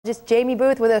Just Jamie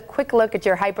Booth with a quick look at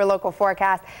your hyperlocal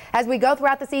forecast. As we go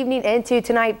throughout this evening into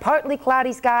tonight, partly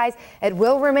cloudy skies. It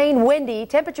will remain windy.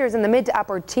 Temperatures in the mid to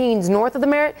upper teens north of the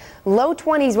Merritt, low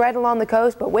 20s right along the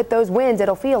coast, but with those winds,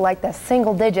 it'll feel like the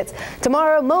single digits.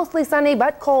 Tomorrow, mostly sunny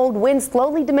but cold, winds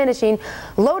slowly diminishing,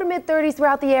 low to mid 30s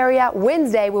throughout the area.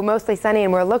 Wednesday, we're mostly sunny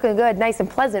and we're looking good, nice and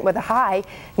pleasant with a high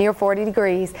near 40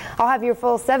 degrees. I'll have your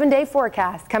full 7-day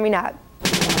forecast coming up.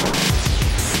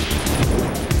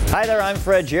 Hi there, I'm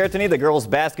Fred Gertany. The girls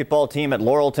basketball team at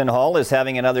Laurelton Hall is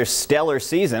having another stellar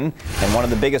season, and one of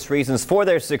the biggest reasons for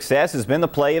their success has been the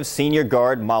play of senior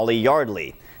guard Molly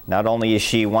Yardley. Not only is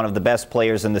she one of the best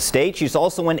players in the state, she's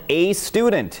also an A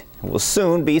student who will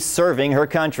soon be serving her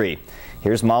country.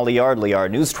 Here's Molly Yardley, our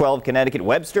News 12 Connecticut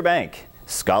Webster Bank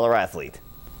Scholar Athlete.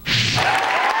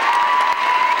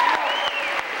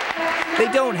 They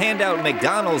don't hand out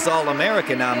McDonald's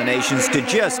All-America nominations to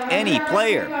just any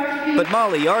player. But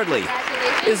Molly Yardley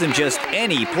isn't just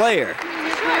any player.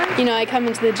 You know, I come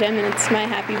into the gym and it's my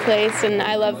happy place, and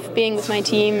I love being with my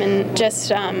team, and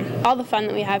just all the fun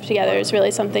that we have together is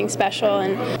really something special.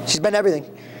 And she's been everything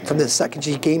from the second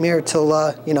she came here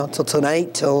till till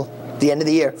tonight, till the end of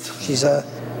the year. She's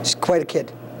quite a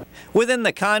kid. Within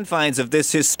the confines of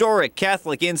this historic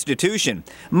Catholic institution,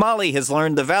 Molly has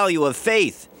learned the value of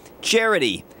faith,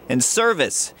 charity, and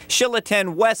service. She'll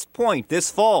attend West Point this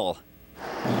fall.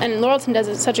 And Laurelton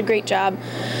does such a great job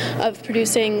of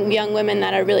producing young women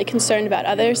that are really concerned about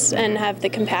others and have the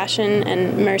compassion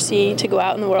and mercy to go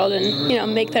out in the world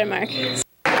and, make their mark.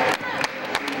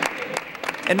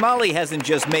 And Molly hasn't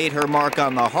just made her mark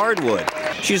on the hardwood.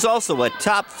 She's also a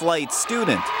top-flight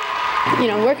student.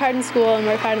 Work hard in school and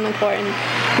work hard on the court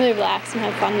and really relax and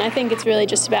have fun. And I think it's really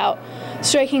just about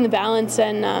striking the balance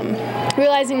and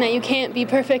realizing that you can't be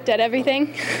perfect at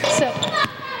everything.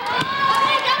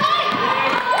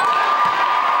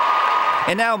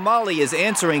 And now Molly is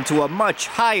answering to a much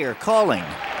higher calling.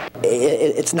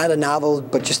 It's not a novel,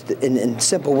 but just in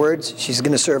simple words, she's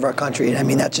going to serve our country. I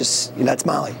mean, that's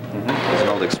Molly. There's an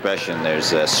old expression,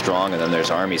 there's strong and then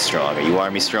there's Army strong. Are you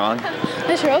Army strong?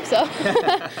 I sure hope so.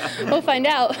 We'll find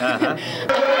out.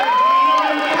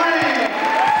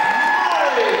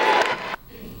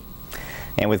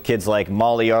 And with kids like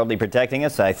Molly Yardley protecting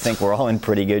us, I think we're all in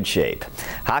pretty good shape.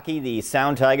 Hockey, the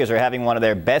Sound Tigers are having one of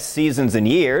their best seasons in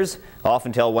years. Off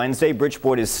until Wednesday,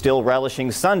 Bridgeport is still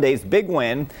relishing Sunday's big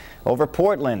win over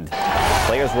Portland.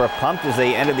 Players were pumped as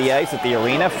they entered the ice at the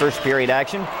arena. First period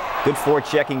action. Good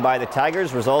forechecking by the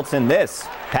Tigers results in this.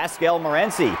 Pascal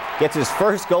Morency gets his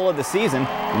first goal of the season.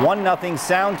 1-0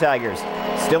 Sound Tigers.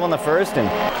 Still in the first, and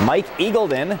Mike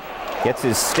Eagledon gets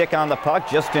his stick on the puck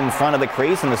just in front of the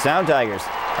crease, and the Sound Tigers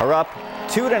are up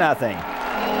 2-0.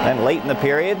 Then late in the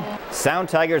period, Sound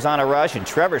Tigers on a rush, and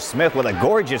Trevor Smith with a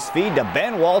gorgeous feed to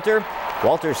Ben Walter.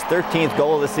 Walter's 13th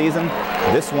goal of the season.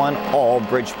 This one all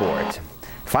Bridgeport.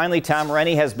 Finally, Tom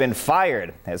Rennie has been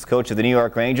fired as coach of the New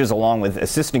York Rangers, along with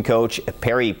assistant coach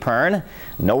Perry Pern.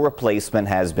 No replacement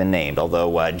has been named,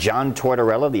 although John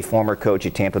Tortorella, the former coach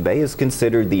at Tampa Bay, is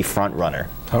considered the front runner.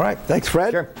 All right, thanks,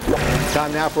 Fred. Sure.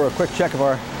 Time now for a quick check of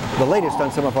the latest on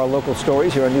some of our local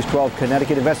stories here on News 12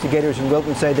 Connecticut. Investigators in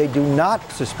Wilton say they do not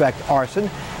suspect arson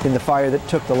in the fire that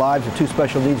took the lives of 2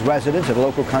 special needs residents at a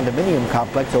local condominium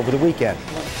complex over the weekend.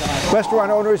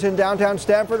 Restaurant owners in downtown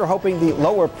Stamford are hoping the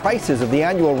lower prices of the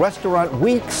annual Restaurant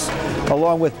Weeks,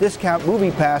 along with discount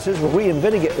movie passes, will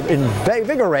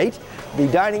reinvigorate the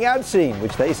dining out scene,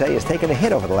 which they say has taken a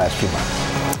hit over the last few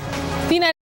months.